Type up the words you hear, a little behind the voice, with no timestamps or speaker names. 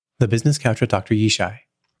The Business Couch with Dr. Yishai,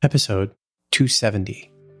 episode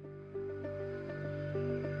 270.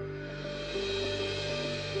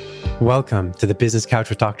 Welcome to the Business Couch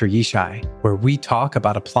with Dr. Yishai, where we talk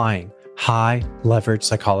about applying high leverage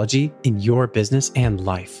psychology in your business and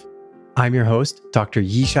life. I'm your host, Dr.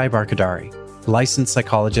 Yishai Barkadari, licensed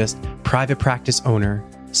psychologist, private practice owner,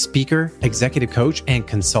 speaker, executive coach, and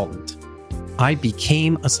consultant. I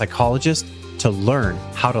became a psychologist to learn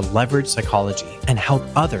how to leverage psychology and help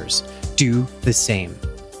others do the same.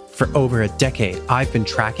 For over a decade, I've been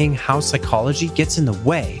tracking how psychology gets in the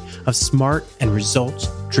way of smart and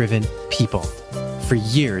results-driven people. For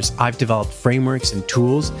years, I've developed frameworks and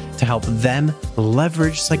tools to help them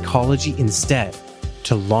leverage psychology instead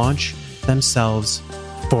to launch themselves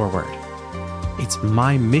forward. It's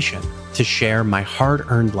my mission to share my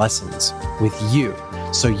hard-earned lessons with you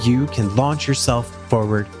so you can launch yourself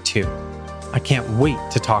forward too. I can't wait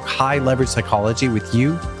to talk high leverage psychology with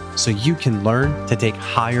you so you can learn to take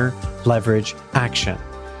higher leverage action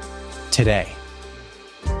today.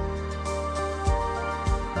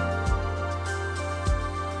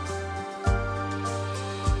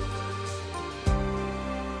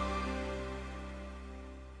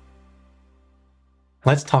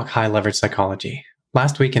 Let's talk high leverage psychology.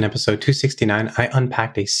 Last week in episode 269, I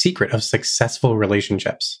unpacked a secret of successful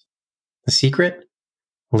relationships. The secret?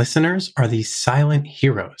 Listeners are the silent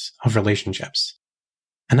heroes of relationships.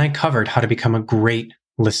 And I covered how to become a great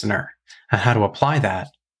listener and how to apply that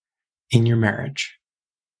in your marriage.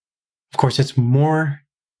 Of course, it's more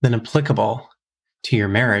than applicable to your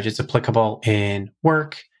marriage. It's applicable in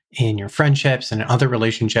work, in your friendships, and in other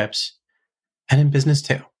relationships, and in business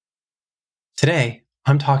too. Today,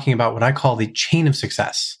 I'm talking about what I call the chain of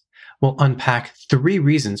success. We'll unpack 3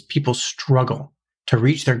 reasons people struggle to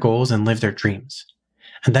reach their goals and live their dreams.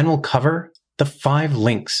 And then we'll cover the 5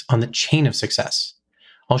 links on the chain of success.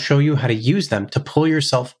 I'll show you how to use them to pull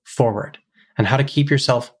yourself forward and how to keep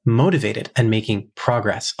yourself motivated and making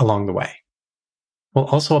progress along the way. We'll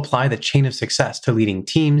also apply the chain of success to leading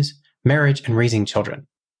teams, marriage, and raising children.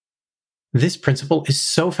 This principle is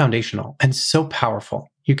so foundational and so powerful,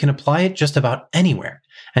 you can apply it just about anywhere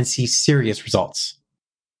and see serious results.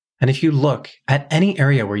 And if you look at any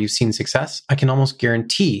area where you've seen success, I can almost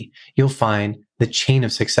guarantee you'll find the chain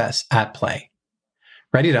of success at play.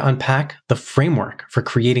 Ready to unpack the framework for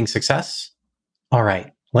creating success? All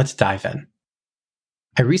right, let's dive in.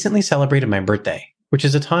 I recently celebrated my birthday, which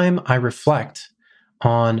is a time I reflect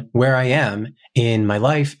on where I am in my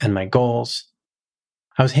life and my goals.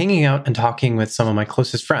 I was hanging out and talking with some of my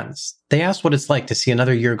closest friends. They asked what it's like to see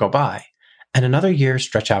another year go by and another year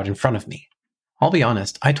stretch out in front of me. I'll be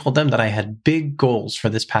honest, I told them that I had big goals for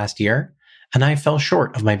this past year, and I fell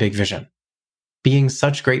short of my big vision. Being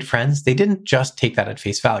such great friends, they didn't just take that at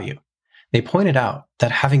face value. They pointed out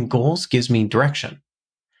that having goals gives me direction.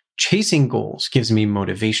 Chasing goals gives me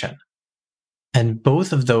motivation. And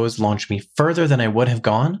both of those launched me further than I would have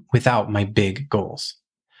gone without my big goals.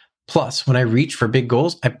 Plus, when I reach for big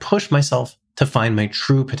goals, I push myself to find my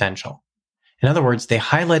true potential. In other words, they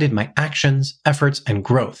highlighted my actions, efforts, and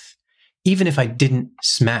growth, even if I didn't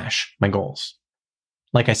smash my goals.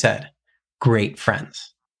 Like I said, great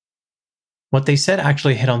friends. What they said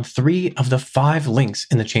actually hit on 3 of the 5 links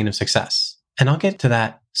in the chain of success, and I'll get to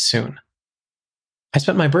that soon. I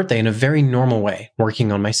spent my birthday in a very normal way,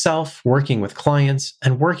 working on myself, working with clients,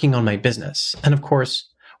 and working on my business, and of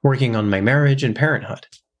course, working on my marriage and parenthood.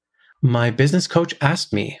 My business coach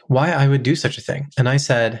asked me why I would do such a thing, and I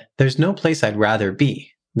said, there's no place I'd rather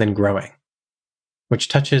be than growing, which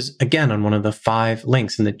touches again on one of the 5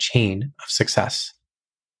 links in the chain of success.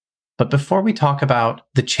 But before we talk about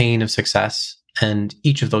the chain of success and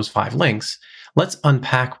each of those 5 links, let's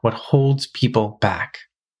unpack what holds people back,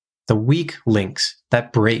 the weak links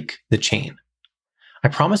that break the chain. I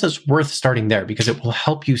promise it's worth starting there because it will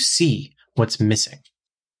help you see what's missing.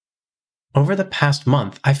 Over the past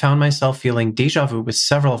month, I found myself feeling déjà vu with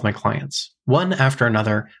several of my clients. One after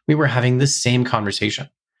another, we were having the same conversation.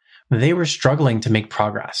 They were struggling to make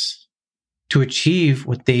progress, to achieve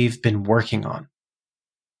what they've been working on.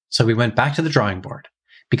 So we went back to the drawing board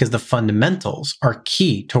because the fundamentals are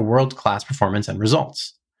key to world-class performance and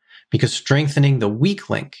results. Because strengthening the weak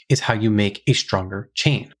link is how you make a stronger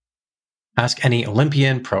chain. Ask any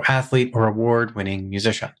Olympian, pro athlete, or award-winning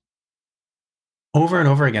musician. Over and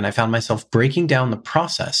over again, I found myself breaking down the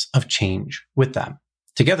process of change with them.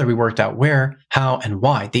 Together, we worked out where, how, and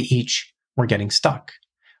why they each were getting stuck.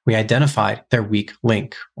 We identified their weak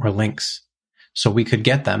link or links so we could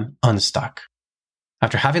get them unstuck.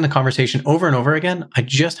 After having the conversation over and over again, I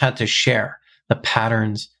just had to share the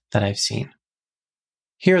patterns that I've seen.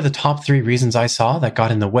 Here are the top 3 reasons I saw that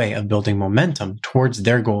got in the way of building momentum towards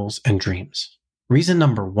their goals and dreams. Reason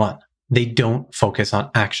number 1, they don't focus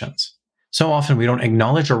on actions. So often we don't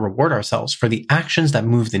acknowledge or reward ourselves for the actions that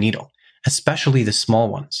move the needle, especially the small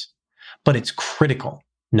ones. But it's critical.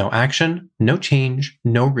 No action, no change,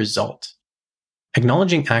 no result.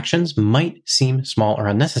 Acknowledging actions might seem small or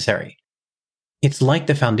unnecessary. It's like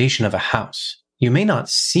the foundation of a house. You may not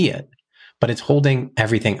see it, but it's holding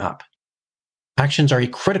everything up. Actions are a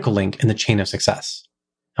critical link in the chain of success,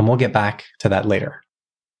 and we'll get back to that later.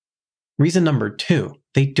 Reason number 2,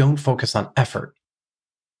 they don't focus on effort.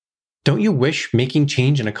 Don't you wish making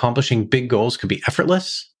change and accomplishing big goals could be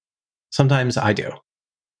effortless? Sometimes I do.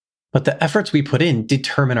 But the efforts we put in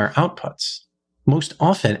determine our outputs. Most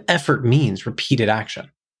often, effort means repeated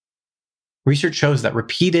action. Research shows that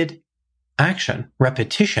repeated action,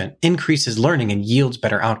 repetition, increases learning and yields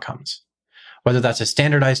better outcomes. Whether that's a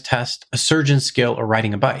standardized test, a surgeon's skill, or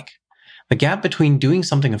riding a bike, the gap between doing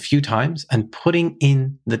something a few times and putting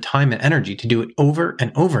in the time and energy to do it over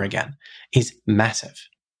and over again is massive.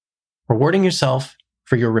 Rewarding yourself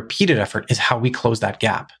for your repeated effort is how we close that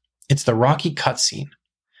gap. It's the Rocky cutscene.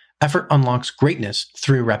 Effort unlocks greatness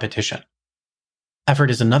through repetition.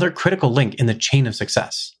 Effort is another critical link in the chain of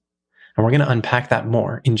success, and we're going to unpack that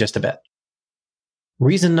more in just a bit.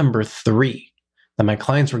 Reason number 3 that my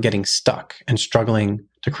clients were getting stuck and struggling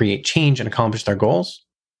to create change and accomplish their goals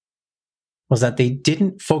was that they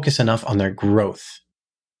didn't focus enough on their growth.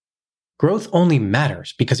 Growth only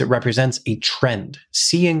matters because it represents a trend.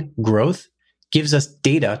 Seeing growth gives us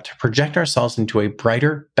data to project ourselves into a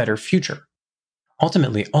brighter, better future.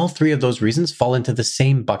 Ultimately, all 3 of those reasons fall into the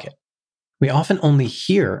same bucket. We often only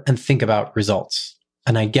hear and think about results.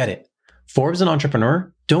 And I get it. Forbes and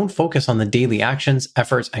Entrepreneur don't focus on the daily actions,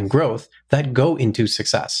 efforts, and growth that go into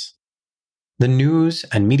success. The news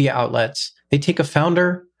and media outlets, they take a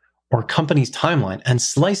founder or company's timeline and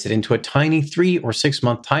slice it into a tiny 3 or 6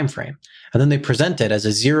 month time frame, and then they present it as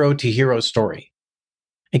a 0 to hero story.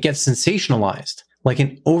 It gets sensationalized like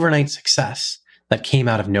an overnight success that came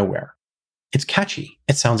out of nowhere. It's catchy,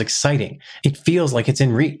 it sounds exciting, it feels like it's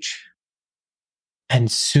in reach. And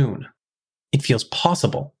soon, it feels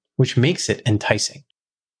possible, which makes it enticing.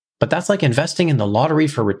 But that's like investing in the lottery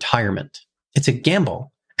for retirement. It's a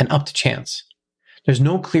gamble and up to chance. There's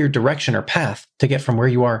no clear direction or path to get from where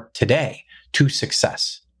you are today to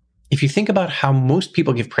success. If you think about how most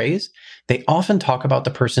people give praise, they often talk about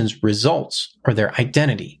the person's results or their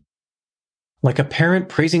identity. Like a parent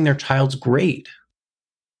praising their child's grade,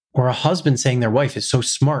 or a husband saying their wife is so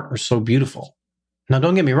smart or so beautiful. Now,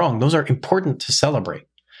 don't get me wrong, those are important to celebrate,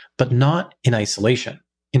 but not in isolation.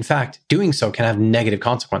 In fact, doing so can have negative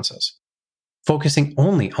consequences. Focusing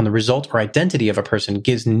only on the result or identity of a person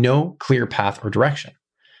gives no clear path or direction.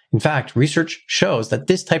 In fact, research shows that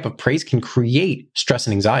this type of praise can create stress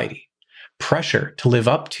and anxiety, pressure to live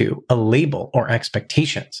up to a label or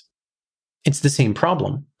expectations. It's the same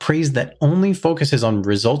problem. Praise that only focuses on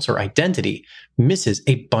results or identity misses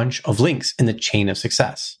a bunch of links in the chain of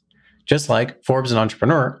success. Just like Forbes and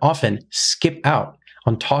Entrepreneur often skip out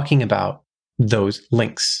on talking about those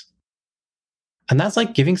links. And that's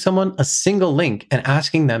like giving someone a single link and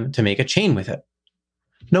asking them to make a chain with it.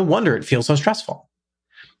 No wonder it feels so stressful.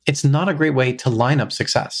 It's not a great way to line up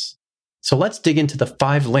success. So let's dig into the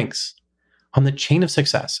 5 links on the chain of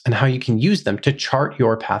success and how you can use them to chart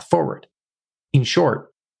your path forward. In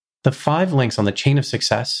short, the 5 links on the chain of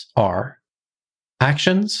success are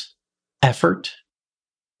actions, effort,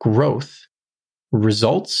 growth,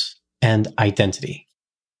 results, and identity.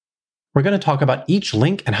 We're going to talk about each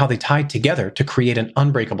link and how they tie together to create an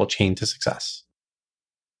unbreakable chain to success.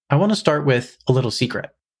 I want to start with a little secret,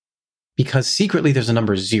 because secretly there's a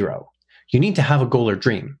number 0. You need to have a goal or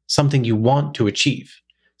dream, something you want to achieve,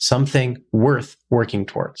 something worth working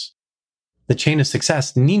towards. The chain of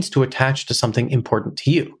success needs to attach to something important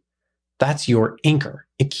to you. That's your anchor.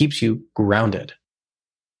 It keeps you grounded.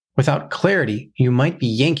 Without clarity, you might be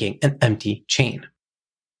yanking an empty chain.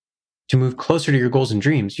 To move closer to your goals and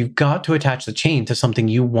dreams, you've got to attach the chain to something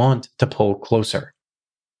you want to pull closer.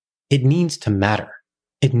 It needs to matter.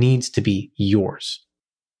 It needs to be yours.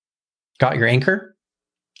 Got your anchor?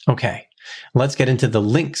 Okay, let's get into the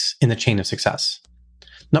links in the chain of success.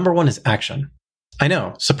 Number 1 is action. I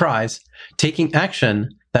know, surprise, taking action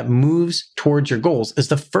that moves towards your goals is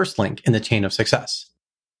the first link in the chain of success.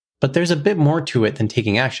 But there's a bit more to it than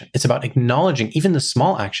taking action. It's about acknowledging even the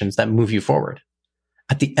small actions that move you forward.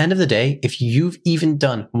 At the end of the day, if you've even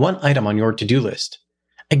done one item on your to-do list,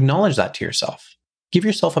 acknowledge that to yourself. Give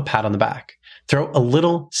yourself a pat on the back. Throw a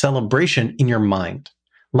little celebration in your mind.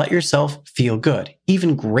 Let yourself feel good,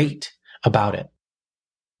 even great about it.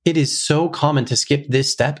 It is so common to skip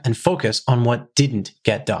this step and focus on what didn't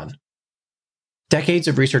get done. Decades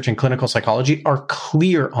of research in clinical psychology are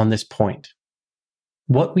clear on this point.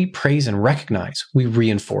 What we praise and recognize, we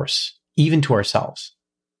reinforce, even to ourselves.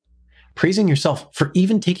 Praising yourself for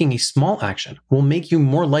even taking a small action will make you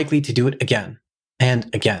more likely to do it again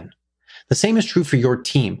and again. The same is true for your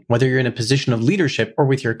team, whether you're in a position of leadership or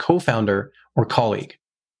with your co-founder or colleague.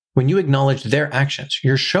 When you acknowledge their actions,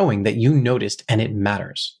 you're showing that you noticed and it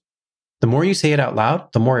matters. The more you say it out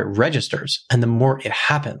loud, the more it registers and the more it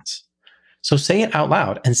happens. So say it out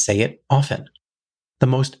loud and say it often. The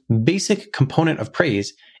most basic component of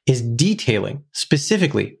praise is detailing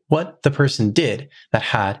specifically what the person did that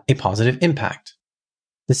had a positive impact.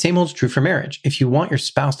 The same holds true for marriage. If you want your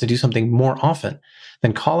spouse to do something more often,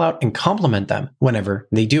 then call out and compliment them whenever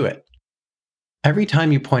they do it. Every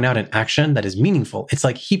time you point out an action that is meaningful, it's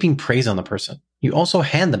like heaping praise on the person. You also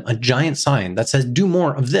hand them a giant sign that says, do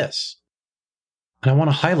more of this. And I want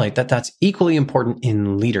to highlight that that's equally important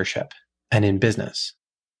in leadership and in business.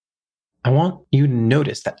 I want you to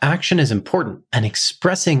notice that action is important and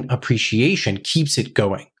expressing appreciation keeps it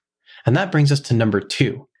going. And that brings us to number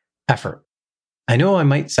 2, effort. I know I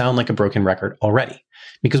might sound like a broken record already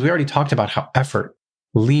because we already talked about how effort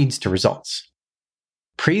leads to results.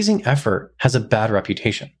 Praising effort has a bad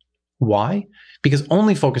reputation. Why? Because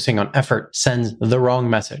only focusing on effort sends the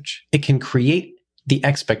wrong message. It can create the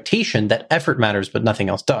expectation that effort matters but nothing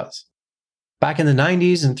else does. Back in the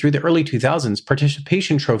 90s and through the early 2000s,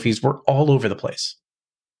 participation trophies were all over the place.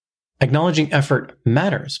 Acknowledging effort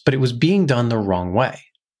matters, but it was being done the wrong way.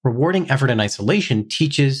 Rewarding effort in isolation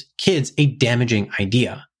teaches kids a damaging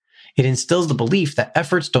idea. It instills the belief that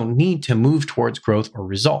efforts don't need to move towards growth or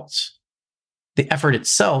results. The effort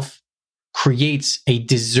itself creates a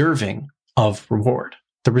deserving of reward.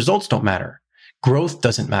 The results don't matter. Growth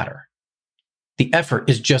doesn't matter. The effort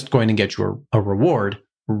is just going to get you a reward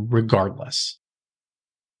regardless.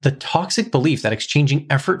 The toxic belief that exchanging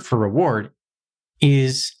effort for reward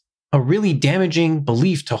is a really damaging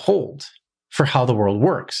belief to hold for how the world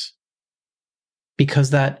works,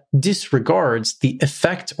 because that disregards the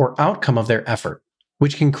effect or outcome of their effort,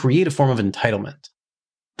 which can create a form of entitlement.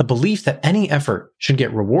 The belief that any effort should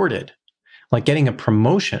get rewarded, like getting a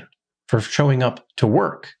promotion for showing up to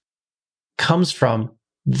work, comes from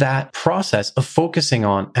that process of focusing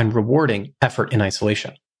on and rewarding effort in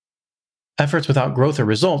isolation. Efforts without growth or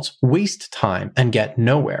results waste time and get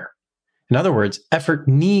nowhere. In other words, effort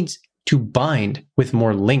needs to bind with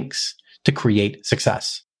more links to create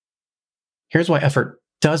success. Here's why effort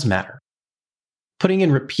does matter. Putting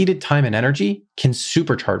in repeated time and energy can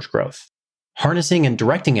supercharge growth. Harnessing and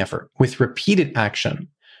directing effort with repeated action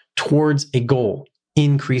towards a goal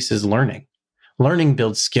increases learning. Learning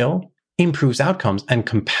builds skill, improves outcomes, and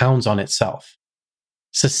compounds on itself.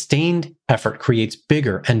 Sustained effort creates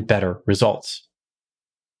bigger and better results.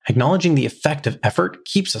 Acknowledging the effect of effort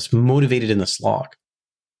keeps us motivated in the slog.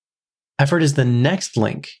 Effort is the next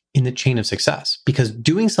link in the chain of success because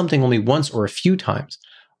doing something only once or a few times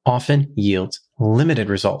often yields limited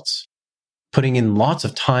results. Putting in lots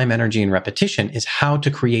of time, energy, and repetition is how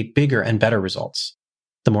to create bigger and better results.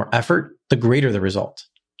 The more effort, the greater the result.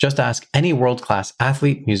 Just ask any world-class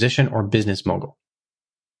athlete, musician, or business mogul.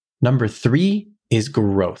 Number 3 is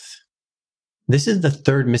growth. This is the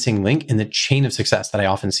third missing link in the chain of success that I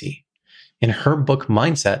often see. In her book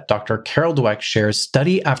Mindset, Dr. Carol Dweck shares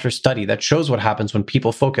study after study that shows what happens when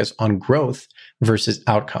people focus on growth versus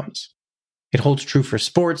outcomes. It holds true for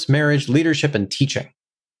sports, marriage, leadership, and teaching.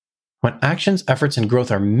 When actions, efforts, and growth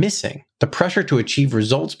are missing, the pressure to achieve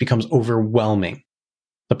results becomes overwhelming.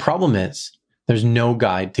 The problem is, there's no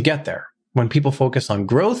guide to get there. When people focus on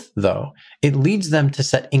growth, though, it leads them to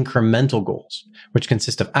set incremental goals, which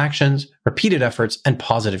consist of actions, repeated efforts, and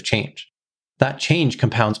positive change. That change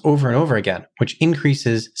compounds over and over again, which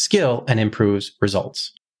increases skill and improves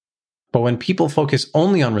results. But when people focus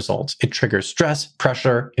only on results, it triggers stress,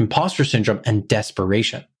 pressure, imposter syndrome, and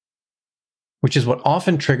desperation, which is what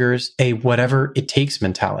often triggers a whatever it takes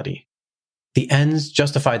mentality. The ends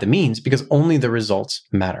justify the means because only the results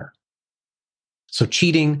matter. So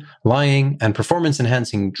cheating, lying, and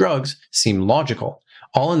performance-enhancing drugs seem logical,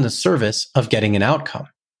 all in the service of getting an outcome.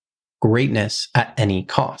 Greatness at any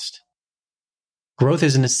cost. Growth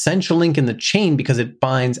is an essential link in the chain because it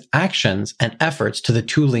binds actions and efforts to the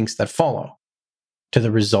two links that follow, to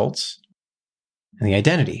the results and the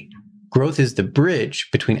identity. Growth is the bridge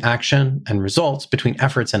between action and results, between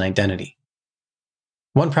efforts and identity.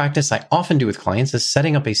 One practice I often do with clients is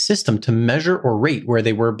setting up a system to measure or rate where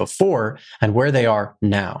they were before and where they are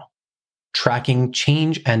now, tracking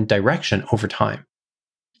change and direction over time.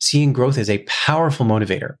 seeing growth is a powerful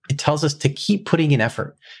motivator. It tells us to keep putting in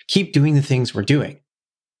effort, keep doing the things we're doing.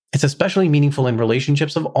 It's especially meaningful in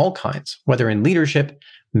relationships of all kinds, whether in leadership,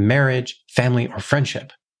 marriage, family, or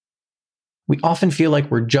friendship. We often feel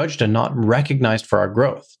like we're judged and not recognized for our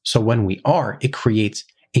growth. So when we are, it creates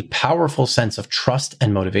a powerful sense of trust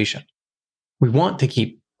and motivation. We want to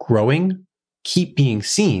keep growing, keep being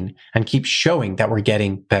seen, and keep showing that we're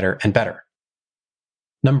getting better and better.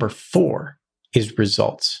 Number 4 is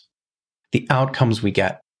results. The outcomes we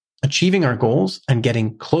get, achieving our goals and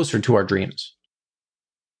getting closer to our dreams.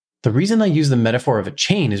 The reason I use the metaphor of a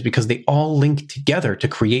chain is because they all link together to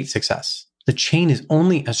create success. The chain is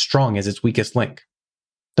only as strong as its weakest link.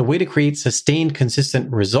 The way to create sustained,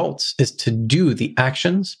 consistent results is to do the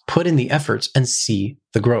actions, put in the efforts, and see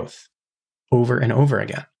the growth over and over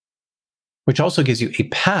again, which also gives you a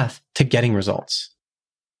path to getting results.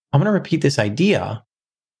 I'm going to repeat this idea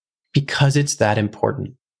because it's that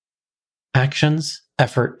important. Actions,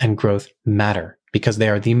 effort, and growth matter because they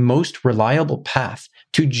are the most reliable path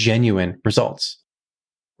to genuine results.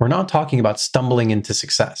 We're not talking about stumbling into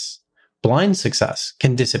success. Blind success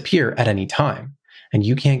can disappear at any time, and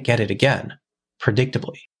you can't get it again,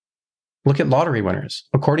 predictably. Look at lottery winners.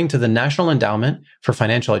 According to the National Endowment for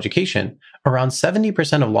Financial Education, around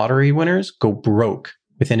 70% of lottery winners go broke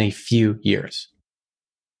within a few years.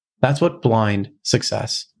 That's what blind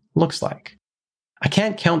success looks like. I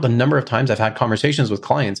can't count the number of times I've had conversations with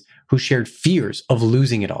clients who shared fears of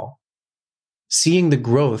losing it all. Seeing the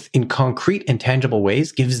growth in concrete and tangible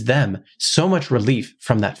ways gives them so much relief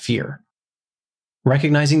from that fear.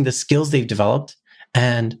 Recognizing the skills they've developed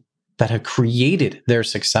and that have created their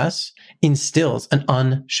success instills an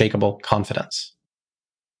unshakable confidence.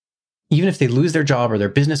 Even if they lose their job or their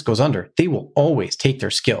business goes under, they will always take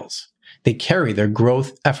their skills. They carry their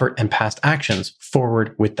growth, effort, and past actions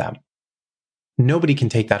forward with them. Nobody can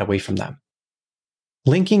take that away from them.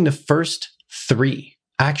 Linking the first 3,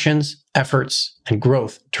 actions, efforts, and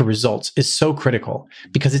growth to results is so critical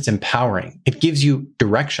because it's empowering. It gives you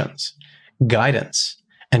directions, guidance,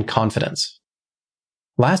 and confidence.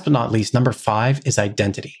 Last but not least, number 5 is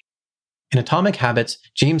identity. In Atomic Habits,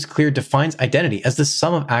 James Clear defines identity as the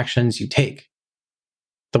sum of actions you take.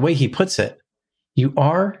 The way he puts it, you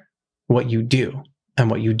are what you do, and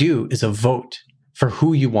what you do is a vote for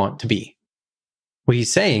who you want to be. What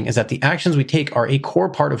he's saying is that the actions we take are a core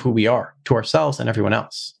part of who we are, to ourselves and everyone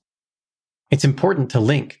else. It's important to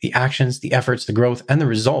link the actions, the efforts, the growth, and the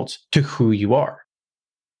results to who you are.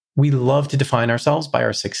 We love to define ourselves by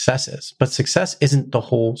our successes, but success isn't the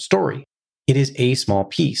whole story. It is a small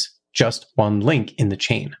piece, just one link in the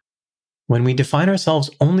chain. When we define ourselves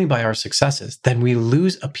only by our successes, then we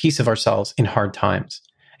lose a piece of ourselves in hard times.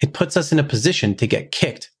 It puts us in a position to get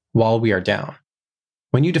kicked while we are down.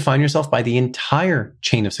 When you define yourself by the entire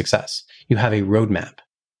chain of success, you have a roadmap.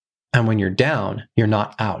 And when you're down, you're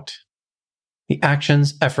not out. The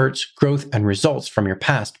actions, efforts, growth, and results from your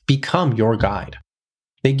past become your guide.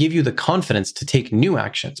 They give you the confidence to take new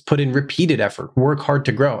actions, put in repeated effort, work hard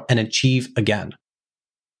to grow, and achieve again.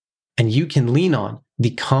 And you can lean on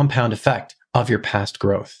the compound effect of your past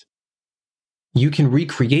growth. You can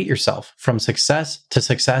recreate yourself from success to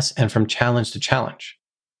success and from challenge to challenge.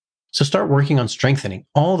 So start working on strengthening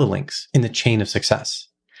all the links in the chain of success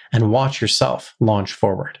and watch yourself launch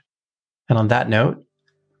forward. And on that note,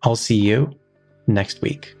 I'll see you next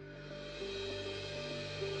week.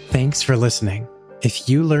 Thanks for listening. If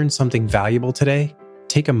you learned something valuable today,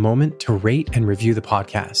 take a moment to rate and review the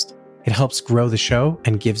podcast. It helps grow the show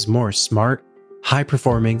and gives more smart,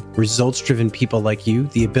 high-performing, results-driven people like you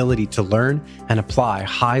the ability to learn and apply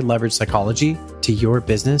high-leverage psychology to your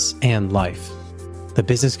business and life. The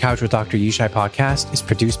Business Couch with Dr. Yishai podcast is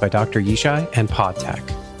produced by Dr. Yishai and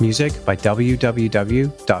PodTech. Music by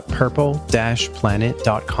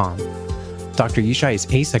www.purple-planet.com. Dr. Yishai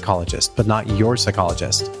is a psychologist, but not your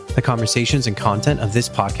psychologist. The conversations and content of this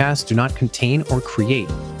podcast do not contain or create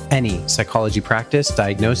any psychology practice,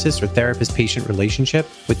 diagnosis, or therapist-patient relationship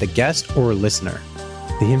with the guest or listener.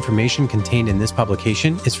 The information contained in this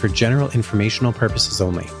publication is for general informational purposes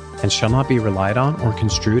only and shall not be relied on or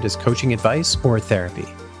construed as coaching advice or therapy.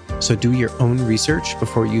 So do your own research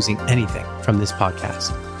before using anything from this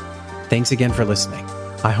podcast. Thanks again for listening.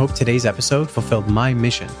 I hope today's episode fulfilled my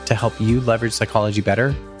mission to help you leverage psychology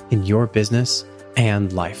better in your business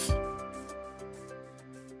and life.